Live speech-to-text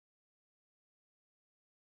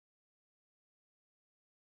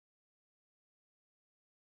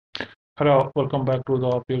Hello, welcome back to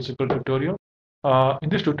the PL-SQL tutorial. In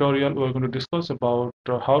this tutorial, we're going to discuss about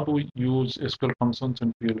how to use SQL functions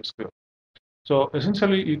in PL/SQL. So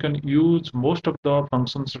essentially, you can use most of the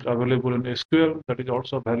functions that are available in SQL that is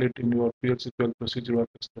also valid in your PL/SQL procedure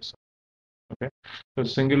expression. Okay, so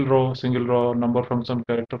single row, number function,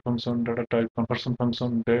 character function, data type, conversion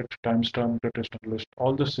function, date, timestamp, data list.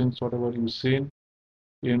 All these things, whatever you've seen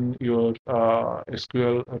in your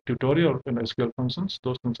SQL tutorial in SQL functions,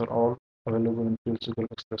 those things are all available in PL/SQL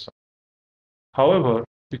expression. However,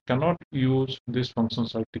 we cannot use these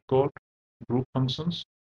functions like decode, group functions,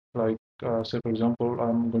 like say for example,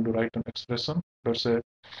 I'm going to write an expression. Let's say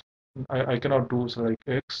I cannot do so like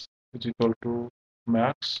x is equal to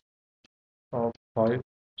max of 5,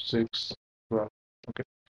 6, 12. Okay,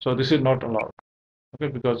 so this is not allowed.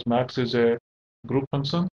 Okay, because max is a group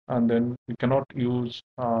function, and then we cannot use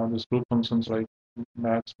these group functions like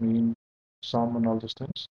max, mean, sum, and all those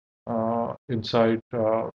things inside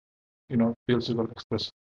PL/SQL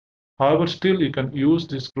expression. However, still you can use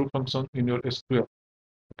this group function in your SQL.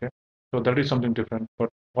 Okay, so that is something different. But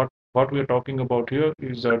what we are talking about here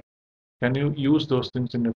is that can you use those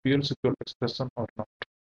things in a PL/SQL expression or not?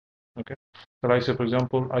 Okay, so I say for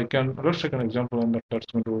example, let's take an example, and that's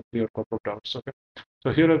going to clear a couple of doubts. Okay,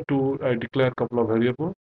 so here I declare a couple of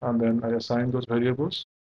variables, and then I assign those variables,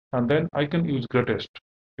 and then I can use greatest.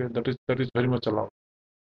 Okay, that is very much allowed.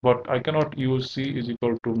 But I cannot use c is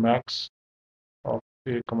equal to max of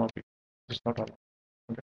a comma b. It's not allowed.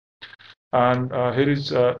 Okay. And here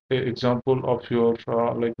is an example of your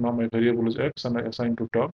like now my variable is x and I assign to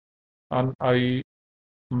top, and I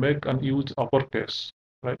make and use uppercase,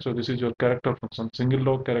 right? So this is your character function, single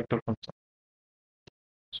row character function.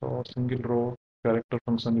 So single row character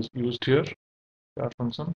function is used here, char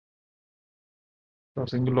function. So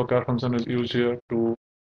single row char function is used here to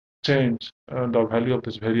change the value of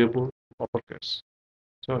this variable to uppercase.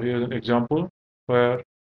 So here is an example where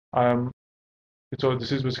I am. So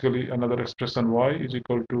this is basically another expression y is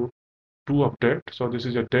equal to 2 of date. So this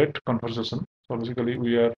is a date conversion. So basically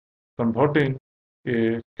we are converting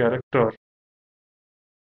a character.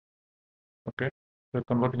 Okay, we're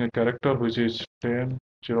converting a character which is 10,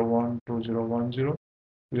 01, 2010.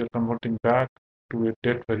 We are converting back to a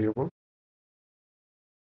date variable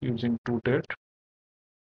using toDate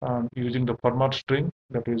and using the format string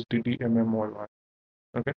that is ddmmyy.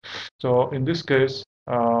 Okay, so in this case,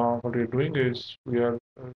 what we're doing is we are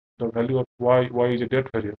the value of y is a date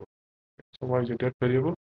variable. So y is a date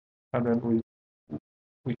variable, and then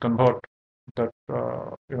we convert that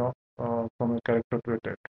from a character to a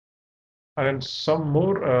date. And then some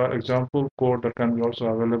more example code that can be also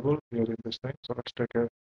available here in this thing. So let's take a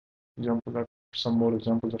example that some more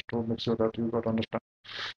examples just to make sure that you got to understand.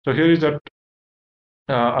 So here is that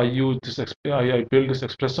I use this I build this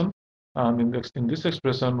expression, and in this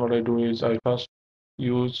expression what I do is I first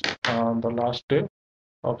use the last day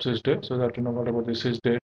of this day, so that whatever this is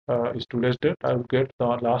date is today's date, I will get the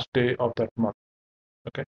last day of that month.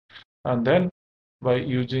 Okay, and then by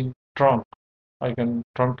using trunc, I can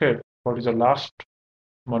truncate what is the last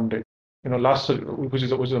Monday, last which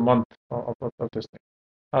is a month of this thing,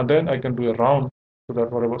 and then I can do a round so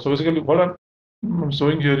that whatever. So basically, what I'm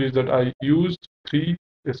showing here is that I used 3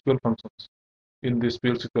 SQL functions in this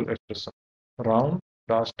PL/SQL expression: round,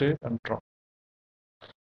 last day, and trunc.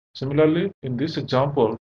 Similarly, in this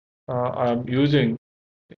example, I am using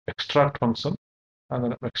extract function, and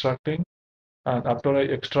then I'm extracting. And after I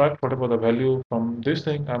extract whatever the value from this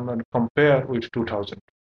thing, I'm going to compare with 2000.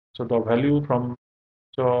 So the value from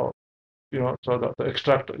so so the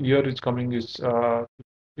extract year is coming is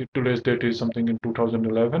today's date is something in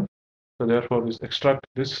 2011. So therefore,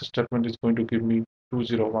 this statement is going to give me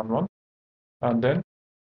 2011, and then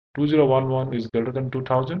 2011 is greater than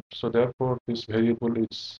 2000. So therefore, this variable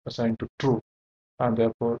is assigned to true, and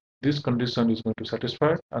therefore this condition is going to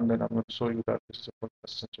satisfy. And then I'm going to show you that this is a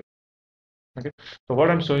essential. Okay, so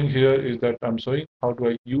what I'm showing here is that I'm showing how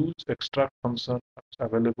do I use extract function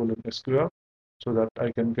available in SQL so that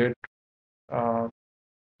I can get I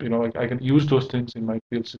can use those things in my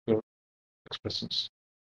PL/SQL expressions.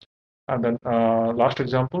 And then last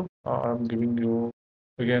example, I'm giving you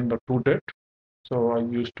again the toDate. So I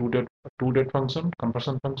use toDate function,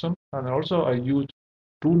 conversion function, and also I use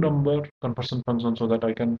toNumber conversion function so that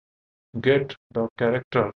I can get the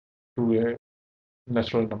character to a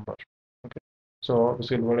natural number. Okay. So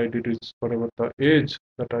basically what I did is whatever the age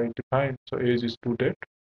that I defined, so age is toDate,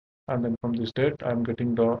 and then from this date I'm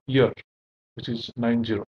getting the year, which is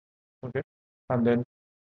 90. Okay, and then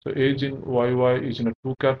so age in YY is in a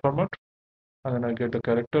 2-char format, and then I get the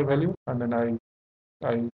character value, and then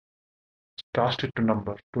I cast it to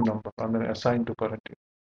number, and then assign to current year.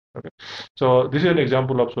 Okay. So this is an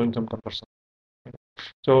example of showing some conversion. Okay.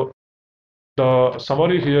 So the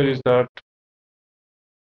summary here is that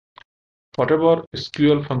whatever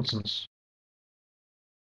SQL functions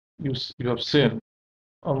you have seen,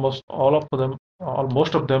 almost all of them,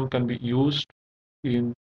 most of them can be used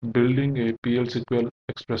in building a PL/SQL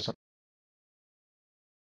expression,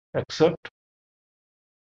 except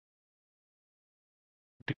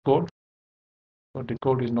decode. So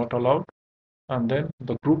decode is not allowed, and then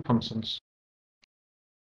the group functions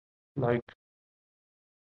like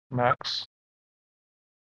max,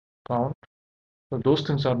 count. So those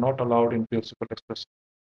things are not allowed in PL/SQL expression.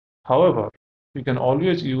 However, you can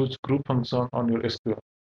always use group function on your SQL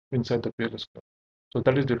inside the PL/SQL. So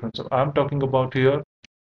that is different. So I'm talking about here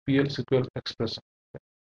PL/SQL expression.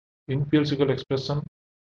 In PL/SQL expression,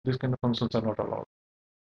 these kind of functions are not allowed.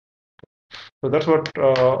 So that's what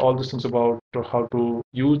all these things about how to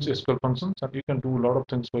use SQL functions, and you can do a lot of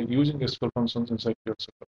things by using SQL functions inside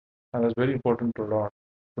PL/SQL. And it's very important to learn,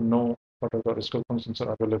 to know what other SQL functions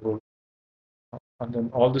are available, and then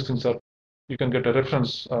all these things are, you can get a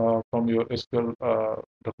reference from your SQL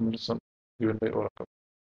documentation given by Oracle.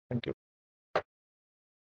 Thank you.